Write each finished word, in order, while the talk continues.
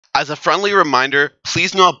As a friendly reminder,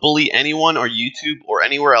 please do not bully anyone on YouTube or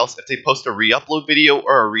anywhere else if they post a re-upload video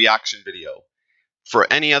or a reaction video for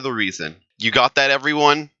any other reason. You got that,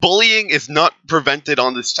 everyone? Bullying is not prevented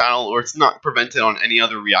on this channel, or it's not prevented on any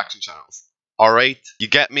other reaction channels. Alright? You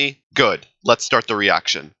get me? Good. Let's start the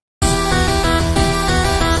reaction.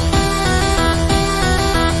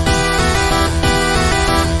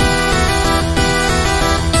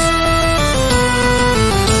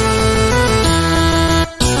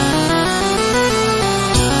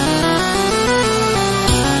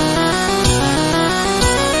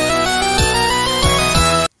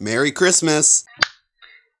 Merry Christmas!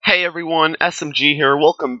 Hey everyone, SMG here.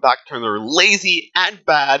 Welcome back to another lazy and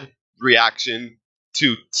bad reaction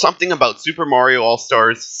to something about Super Mario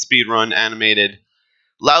All-Stars Speedrun animated.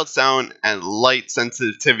 Loud sound and light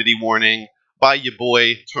sensitivity warning by your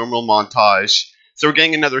boy Terminal Montage. So we're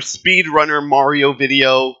getting another Speedrunner Mario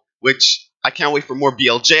video, which I can't wait for more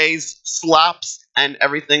BLJs, slaps, and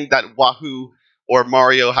everything that Wahoo or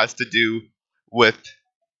Mario has to do with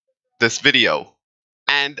this video.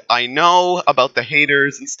 And I know about the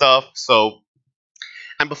haters and stuff,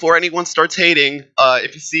 and before anyone starts hating,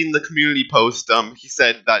 if you've seen the community post, he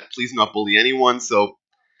said that please not bully anyone, so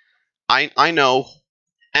I know.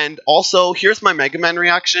 And also, here's my Mega Man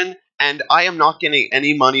reaction, and I am not getting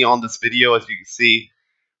any money on this video, as you can see,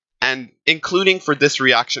 and including for this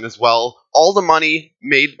reaction as well. All the money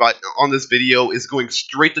made on this video is going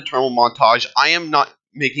straight to Terminal Montage. I am not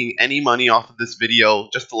making any money off of this video,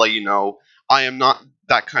 just to let you know. I am not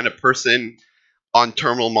that kind of person on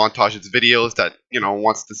Terminal Montage's videos that,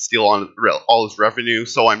 wants to steal all his revenue,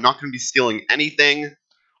 so I'm not going to be stealing anything.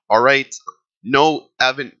 Alright? No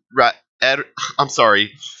ad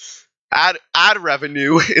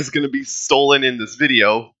revenue is going to be stolen in this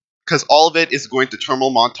video, because all of it is going to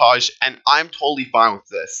Terminal Montage, and I'm totally fine with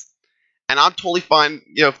this. And I'm totally fine,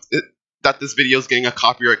 that this video is getting a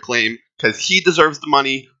copyright claim, because he deserves the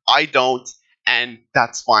money, I don't, and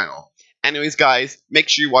that's final. Anyways, guys, make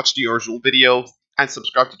sure you watch the original video and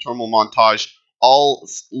subscribe to Terminal Montage. All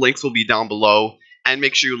links will be down below. And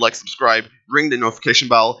make sure you like, subscribe, ring the notification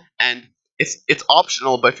bell. And it's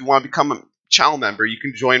optional, but if you want to become a channel member, you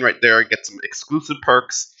can join right there and get some exclusive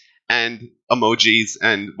perks and emojis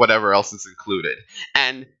and whatever else is included.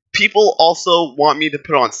 And people also want me to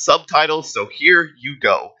put on subtitles, so here you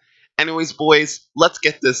go. Anyways, boys, let's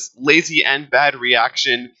get this lazy and bad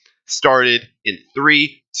reaction started in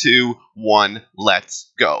 3, 2, 1,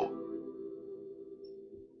 let's go.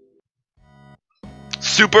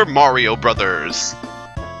 Super Mario Brothers.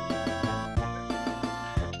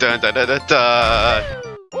 Da da da da da.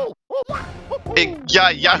 Yeah,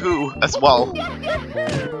 Yahoo as well.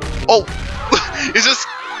 Oh, it's just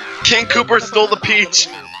King Koopa stole the peach.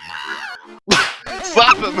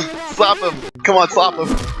 Slap him, slap him. Come on, slap him.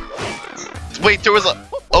 Wait, there was a.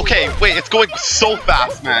 Okay, wait, it's going so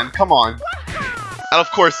fast, man. Come on. And of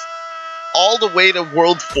course, all the way to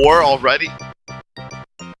World 4 already.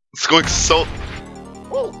 It's going so...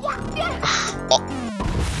 Oh.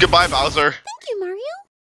 Goodbye, Bowser. Thank you, Mario.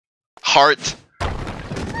 Heart.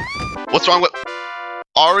 What's wrong with...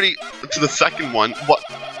 Already to the second one. What?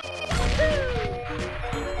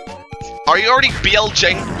 Are you already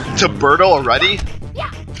BLJing to Birdo already?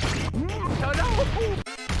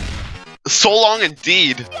 So long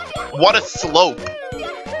indeed. What a slope.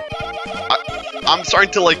 I'm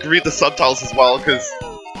starting to read the subtitles as well, because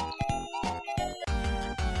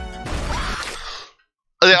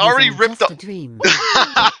they already ripped up.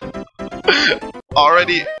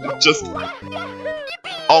 Already just.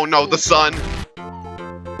 Oh no, the sun.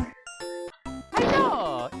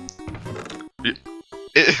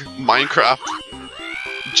 Minecraft.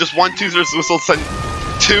 Just 1, 2, 3 whistle send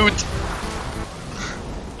toot.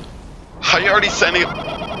 Are you already sending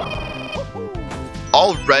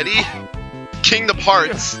already? Kingdom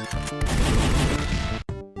Hearts.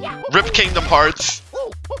 Rip Kingdom Hearts.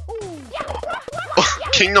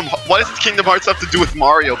 Kingdom. What does Kingdom Hearts have to do with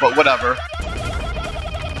Mario? But whatever.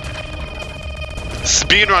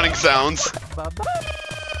 Speedrunning sounds.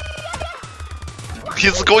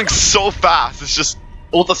 He's going so fast. It's just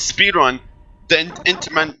with a speedrun, the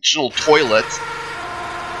interdimensional toilet.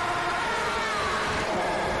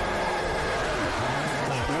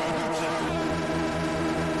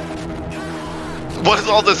 What is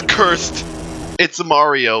all this cursed? It's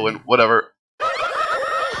Mario and whatever.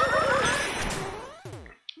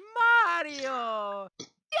 Mario!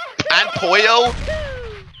 And Poyo?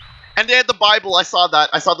 And they had the Bible, I saw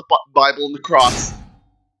that. I saw the Bible and the cross.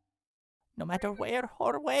 No matter where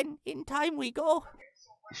or when in time we go,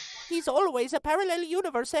 he's always a parallel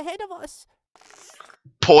universe ahead of us.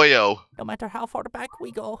 Poyo. No matter how far back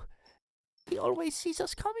we go, he always sees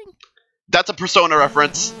us coming. That's a Persona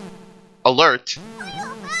reference. Alert.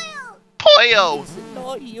 Poyo. It's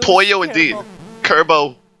no use, Poyo indeed.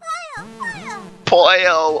 Kerbo. Kerbo.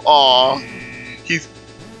 Poyo. Aw.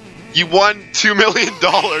 You won $2 million.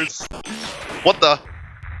 What the?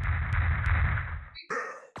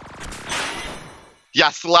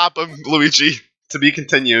 Yeah, slap him, Luigi. To be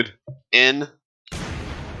continued. In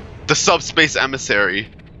the Subspace Emissary.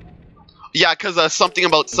 Yeah, because something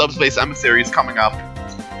about Subspace Emissary is coming up.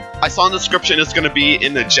 I saw in the description it's going to be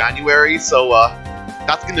in January, so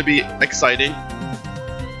that's going to be exciting.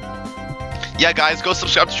 Yeah, guys, go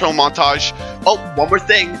subscribe to Channel Montage. Oh, one more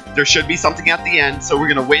thing. There should be something at the end, so we're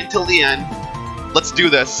going to wait until the end. Let's do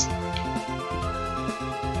this.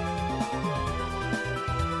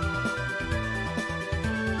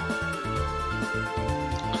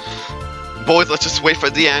 Boys, let's just wait for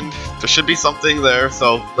the end. There should be something there,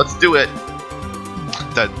 so let's do it.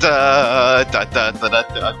 Da da da da da da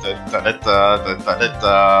da da da da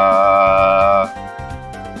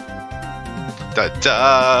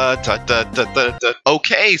da.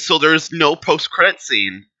 Okay, so there's no post-credit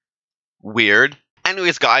scene. Weird.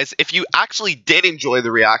 Anyways, guys, if you actually did enjoy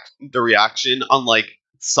the reaction, unlike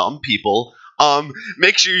some people,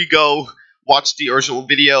 make sure you go watch the original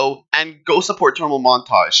video and go support Terminal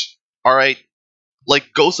Montage. Alright?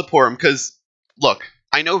 Like, go support him, because, look,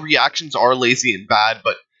 I know reactions are lazy and bad,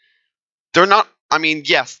 but they're not, I mean,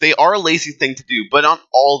 yes, they are a lazy thing to do, but not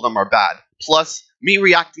all of them are bad. Plus, me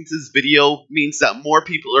reacting to this video means that more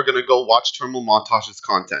people are going to go watch Terminal Montage's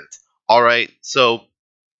content. Alright, so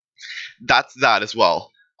that's that as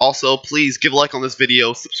well. Also, please give a like on this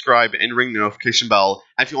video, subscribe, and ring the notification bell.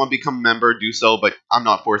 And if you want to become a member, do so, but I'm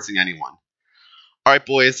not forcing anyone. Alright,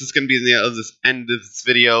 boys, this is going to be the end of this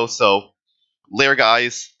video, so later,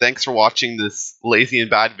 guys. Thanks for watching this lazy and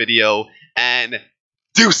bad video, and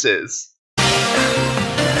deuces!